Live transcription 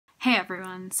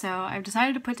everyone. So I've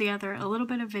decided to put together a little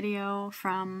bit of video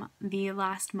from the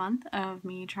last month of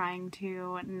me trying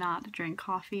to not drink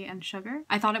coffee and sugar.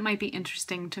 I thought it might be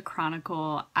interesting to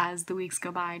chronicle as the weeks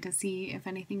go by to see if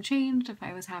anything changed, if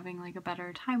I was having like a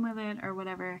better time with it or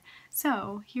whatever.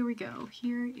 So here we go.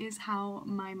 Here is how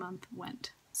my month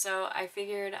went. So I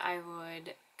figured I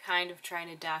would kind of try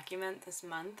to document this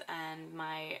month and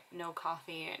my no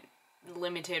coffee and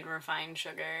limited refined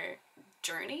sugar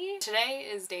journey. Today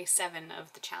is day 7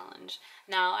 of the challenge.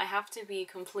 Now I have to be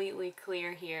completely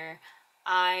clear here.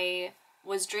 I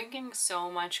was drinking so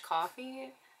much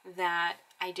coffee that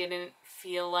I didn't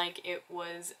feel like it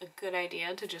was a good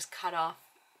idea to just cut off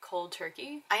cold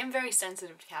turkey. I am very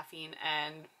sensitive to caffeine,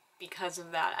 and because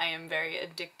of that I am very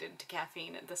addicted to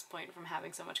caffeine at this point from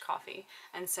having so much coffee,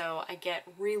 and so I get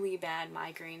really bad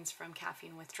migraines from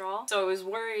caffeine withdrawal. So I was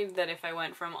worried that if I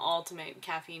went from ultimate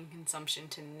caffeine consumption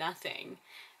to nothing,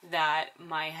 that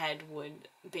my head would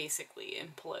basically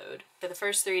implode. For the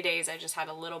first 3 days I just had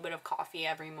a little bit of coffee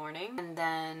every morning, and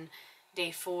then day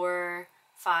 4,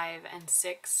 5, and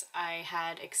 6 I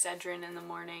had Excedrin in the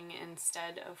morning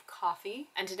instead of coffee.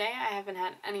 And today I haven't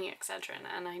had any Excedrin,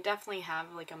 and I definitely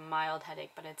have like a mild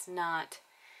headache, but it's not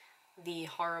the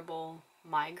horrible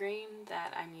migraine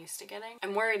that I'm used to getting.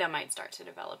 I'm worried I might start to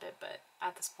develop it, but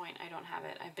at this point I don't have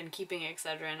it. I've been keeping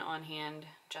Excedrin on hand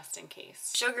just in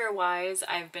case. Sugar-wise,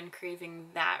 I've been craving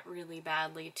that really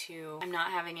badly too. I'm not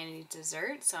having any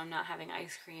dessert, so I'm not having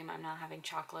ice cream, I'm not having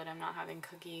chocolate, I'm not having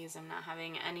cookies, I'm not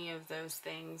having any of those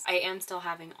things. I am still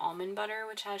having almond butter,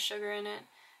 which has sugar in it,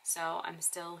 so I'm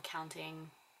still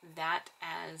counting that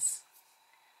as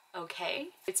okay.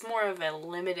 It's more of a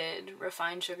limited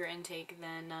refined sugar intake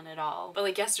than none at all. But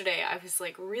like yesterday I was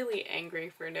like really angry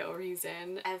for no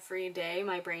reason. Every day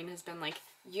my brain has been like,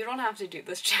 you don't have to do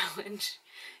this challenge.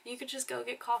 You could just go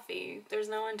get coffee. There's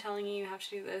no one telling you have to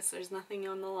do this. There's nothing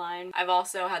on the line. I've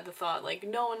also had the thought like,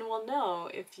 no one will know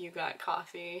if you got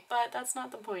coffee. But that's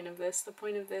not the point of this. The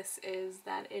point of this is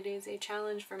that it is a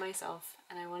challenge for myself,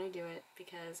 and I want to do it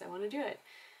because I want to do it.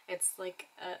 It's like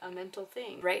a mental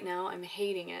thing. Right now I'm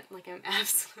hating it. Like, I'm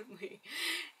absolutely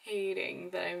hating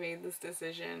that I made this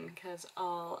decision, because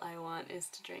all I want is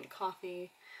to drink coffee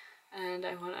and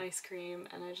I want ice cream,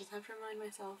 and I just have to remind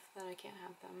myself that I can't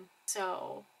have them.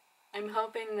 So I'm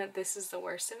hoping that this is the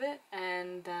worst of it,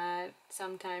 and that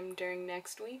sometime during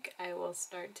next week I will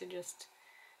start to just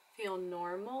feel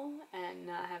normal and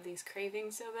not have these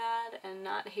cravings so bad and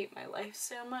not hate my life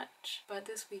so much. But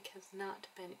this week has not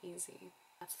been easy.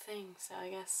 That's the thing, so I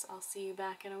guess I'll see you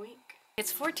back in a week.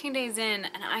 It's 14 days in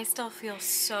and I still feel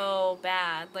so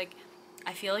bad. Like,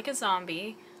 I feel like a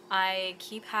zombie. I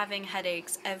keep having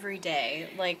headaches every day.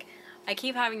 Like, I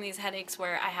keep having these headaches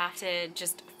where I have to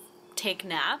just take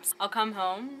naps. I'll come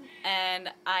home and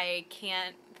I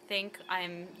can't think,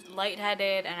 I'm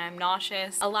lightheaded and I'm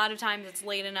nauseous. A lot of times it's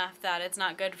late enough that it's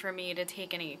not good for me to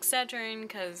take any Excedrin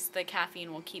because the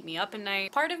caffeine will keep me up at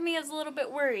night. Part of me is a little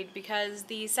bit worried because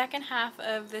the second half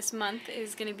of this month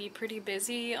is going to be pretty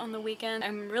busy on the weekend.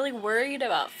 I'm really worried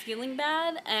about feeling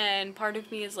bad, and part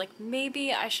of me is like,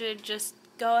 maybe I should just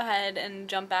go ahead and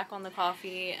jump back on the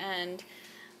coffee and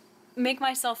make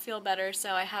myself feel better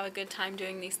so I have a good time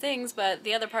doing these things. But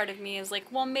the other part of me is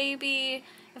like, well, maybe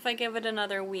if I give it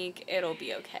another week, it'll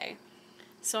be okay.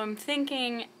 So I'm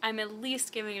thinking I'm at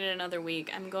least giving it another week.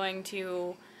 I'm going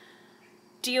to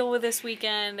deal with this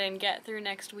weekend and get through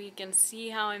next week and see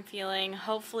how I'm feeling.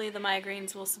 Hopefully the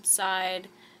migraines will subside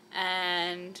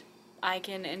and I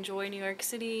can enjoy New York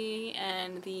City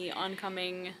and the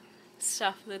oncoming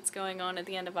stuff that's going on at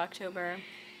the end of October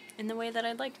in the way that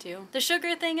I'd like to. The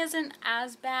sugar thing isn't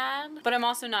as bad, but I'm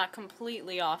also not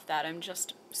completely off that. I'm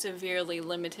just severely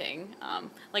limiting.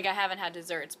 Like, I haven't had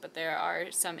desserts, but there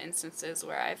are some instances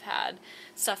where I've had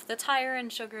stuff that's higher in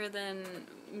sugar than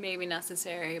maybe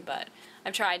necessary, but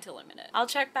I've tried to limit it. I'll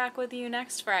check back with you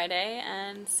next Friday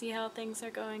and see how things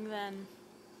are going then.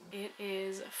 It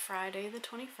is Friday the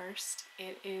 21st.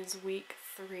 It is week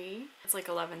 3. It's like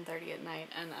 11:30 at night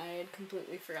and I had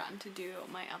completely forgotten to do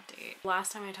my update.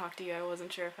 Last time I talked to you, I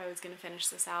wasn't sure if I was going to finish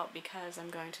this out because I'm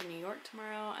going to New York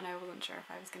tomorrow and I wasn't sure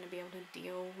if I was going to be able to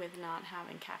deal with not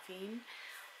having caffeine.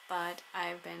 But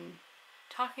I've been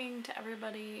talking to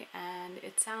everybody and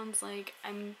it sounds like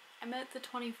I'm at the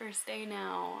 21st day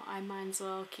now. I might as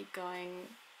well keep going.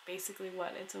 Basically,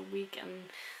 what, it's a week and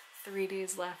 3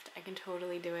 days left. I can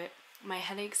totally do it. My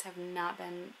headaches have not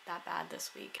been that bad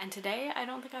this week, and today I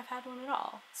don't think I've had one at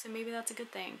all, so maybe that's a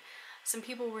good thing. Some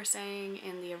people were saying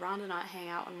in the Arondonaut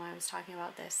hangout when I was talking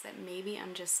about this that maybe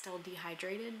I'm just still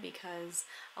dehydrated because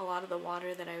a lot of the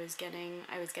water that I was getting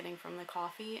from the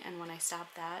coffee, and when I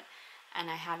stopped that, and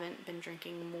I haven't been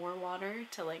drinking more water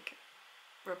to like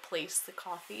replace the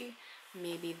coffee.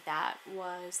 Maybe that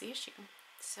was the issue.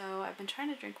 So I've been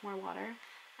trying to drink more water,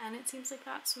 and it seems like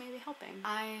that's maybe helping.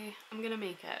 I'm gonna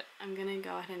make it. I'm gonna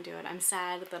go ahead and do it. I'm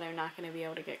sad that I'm not gonna be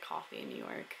able to get coffee in New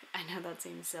York. I know that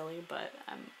seems silly, but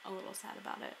I'm a little sad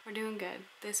about it. We're doing good.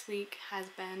 This week has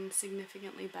been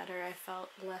significantly better. I felt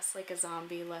less like a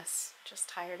zombie, less just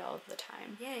tired all of the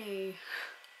time. Yay!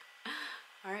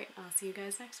 Alright, I'll see you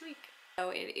guys next week. So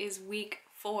it is week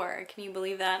 4. Can you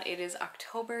believe that? It is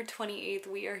October 28th.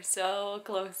 We are so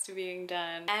close to being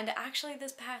done. And actually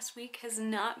this past week has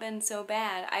not been so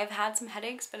bad. I've had some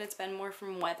headaches, but it's been more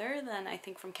from weather than I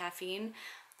think from caffeine.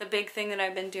 The big thing that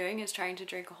I've been doing is trying to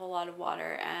drink a whole lot of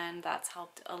water, and that's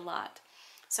helped a lot.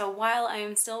 So while I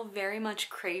am still very much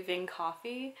craving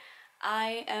coffee,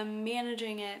 I am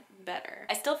managing it better.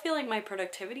 I still feel like my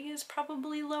productivity is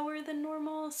probably lower than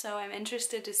normal, so I'm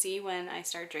interested to see when I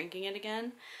start drinking it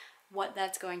again what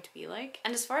that's going to be like.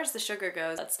 And as far as the sugar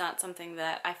goes, that's not something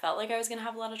that I felt like I was gonna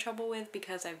have a lot of trouble with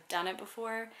because I've done it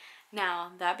before.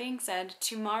 Now, that being said,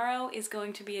 tomorrow is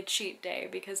going to be a cheat day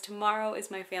because tomorrow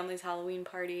is my family's Halloween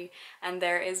party, and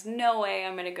there is no way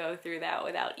I'm gonna go through that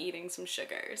without eating some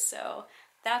sugar. So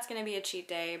that's gonna be a cheat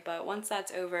day, but once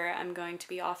that's over, I'm going to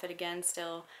be off it again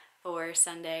still for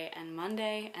Sunday and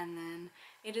Monday, and then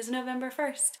it is November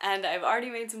 1st. And I've already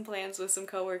made some plans with some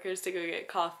coworkers to go get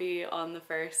coffee on the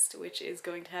 1st, which is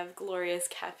going to have glorious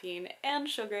caffeine and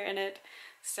sugar in it.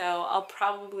 So I'll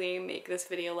probably make this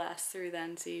video last through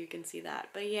then so you can see that.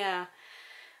 But yeah,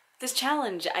 this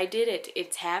challenge, I did it.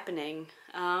 It's happening.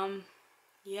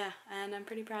 Yeah, and I'm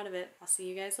pretty proud of it. I'll see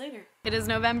you guys later. It is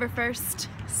November 1st,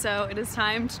 so it is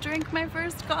time to drink my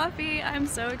first coffee. I'm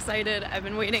so excited. I've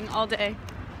been waiting all day.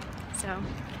 So,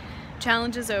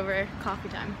 challenge is over, coffee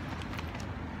time.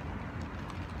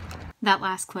 That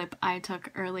last clip I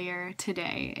took earlier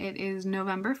today. It is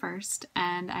November 1st,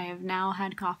 and I have now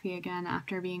had coffee again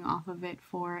after being off of it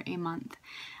for a month.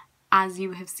 As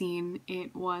you have seen,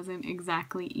 it wasn't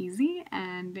exactly easy,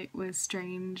 and it was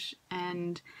strange,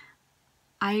 and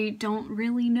I don't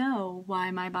really know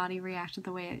why my body reacted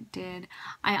the way it did.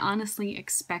 I honestly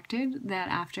expected that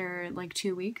after like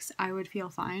 2 weeks I would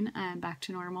feel fine and back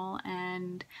to normal,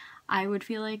 and I would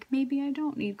feel like maybe I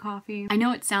don't need coffee. I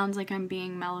know it sounds like I'm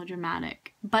being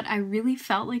melodramatic, but I really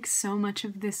felt like so much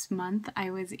of this month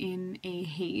I was in a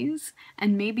haze,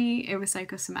 and maybe it was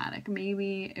psychosomatic.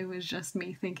 Maybe it was just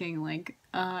me thinking like,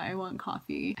 I want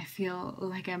coffee. I feel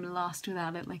like I'm lost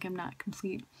without it, like I'm not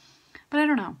complete. But I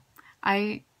don't know.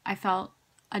 I felt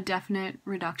a definite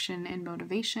reduction in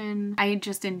motivation. I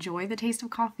just enjoy the taste of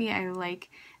coffee. I like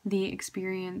the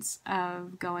experience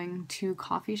of going to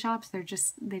coffee shops.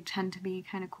 They tend to be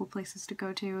kind of cool places to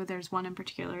go to. There's one in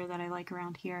particular that I like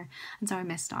around here, and so I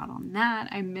missed out on that.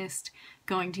 I missed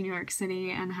going to New York City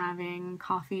and having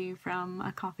coffee from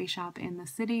a coffee shop in the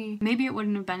city. Maybe it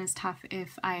wouldn't have been as tough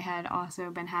if I had also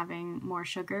been having more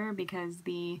sugar, because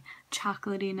the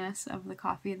chocolatiness of the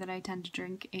coffee that I tend to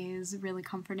drink is really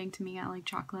comforting to me. I like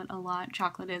chocolate a lot.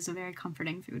 Chocolate is a very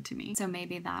comforting food to me, so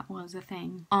maybe that was a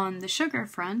thing. On the sugar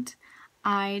front,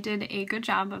 I did a good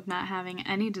job of not having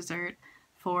any dessert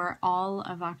for all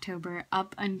of October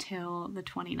up until the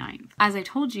 29th. As I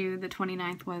told you, the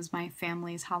 29th was my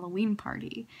family's Halloween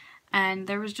party, and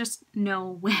there was just no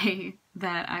way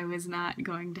that I was not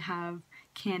going to have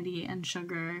candy and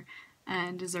sugar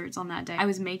and desserts on that day. I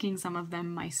was making some of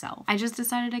them myself. I just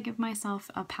decided to give myself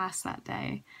a pass that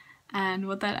day, and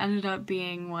what that ended up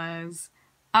being was,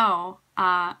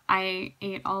 I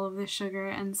ate all of the sugar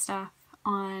and stuff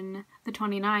on the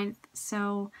 29th,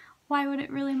 so why would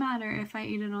it really matter if I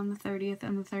eat it on the 30th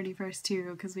and the 31st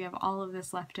too, because we have all of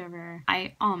this left over.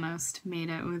 I almost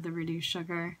made it with the reduced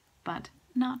sugar, but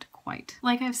not quite.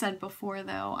 Like I've said before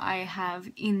though, I have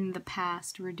in the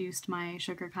past reduced my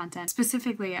sugar content.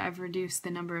 Specifically, I've reduced the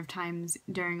number of times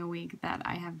during a week that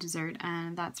I have dessert,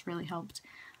 and that's really helped.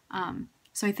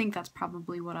 So I think that's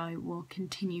probably what I will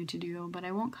continue to do, but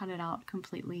I won't cut it out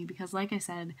completely because, like I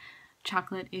said,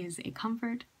 chocolate is a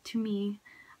comfort to me.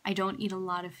 I don't eat a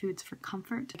lot of foods for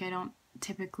comfort. Like, I don't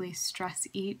typically stress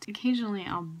eat. Occasionally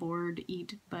I'll bored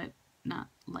eat, but not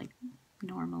like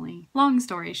normally. Long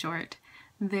story short,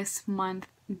 this month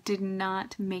did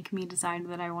not make me decide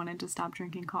that I wanted to stop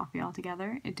drinking coffee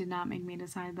altogether. It did not make me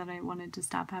decide that I wanted to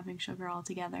stop having sugar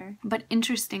altogether. But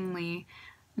interestingly,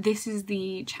 this is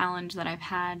the challenge that I've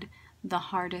had the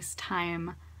hardest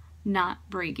time not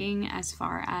breaking as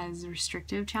far as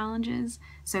restrictive challenges.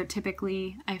 So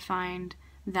typically I find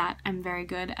that I'm very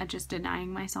good at just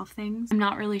denying myself things. I'm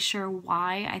not really sure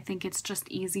why. I think it's just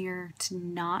easier to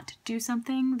not do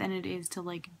something than it is to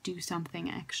like do something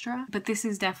extra. But this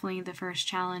is definitely the first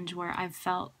challenge where I've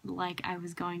felt like I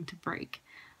was going to break.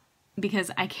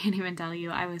 Because I can't even tell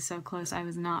you, I was so close. I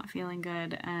was not feeling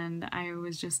good and I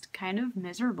was just kind of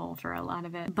miserable for a lot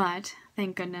of it. But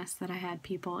thank goodness that I had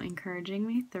people encouraging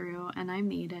me through and I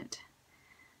made it.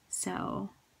 So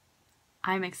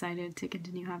I'm excited to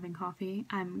continue having coffee.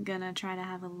 I'm gonna try to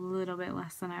have a little bit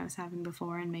less than I was having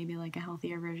before and maybe like a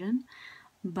healthier version.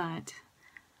 But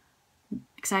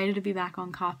excited to be back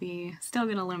on coffee. Still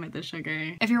gonna limit the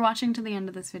sugar. If you're watching to the end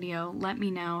of this video, let me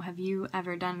know, have you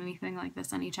ever done anything like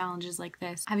this, any challenges like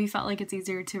this? Have you felt like it's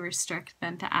easier to restrict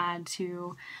than to add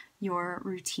to your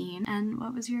routine? And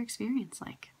what was your experience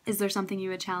like? Is there something you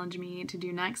would challenge me to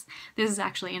do next? This is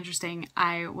actually interesting.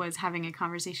 I was having a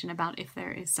conversation about if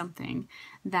there is something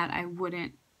that I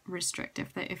wouldn't restrict,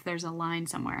 if there's a line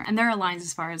somewhere. And there are lines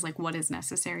as far as like what is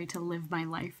necessary to live my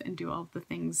life and do all the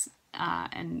things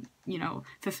and, you know,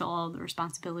 fulfill all the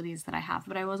responsibilities that I have.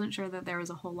 But I wasn't sure that there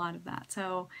was a whole lot of that.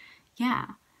 So yeah,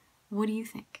 what do you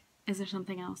think? Is there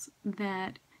something else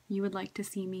that you would like to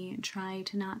see me try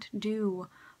to not do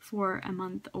for a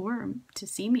month, or to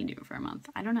see me do for a month?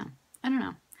 I don't know. I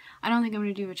don't think I'm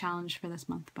going to do a challenge for this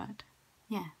month, but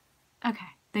yeah. Okay,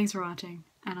 thanks for watching,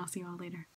 and I'll see you all later.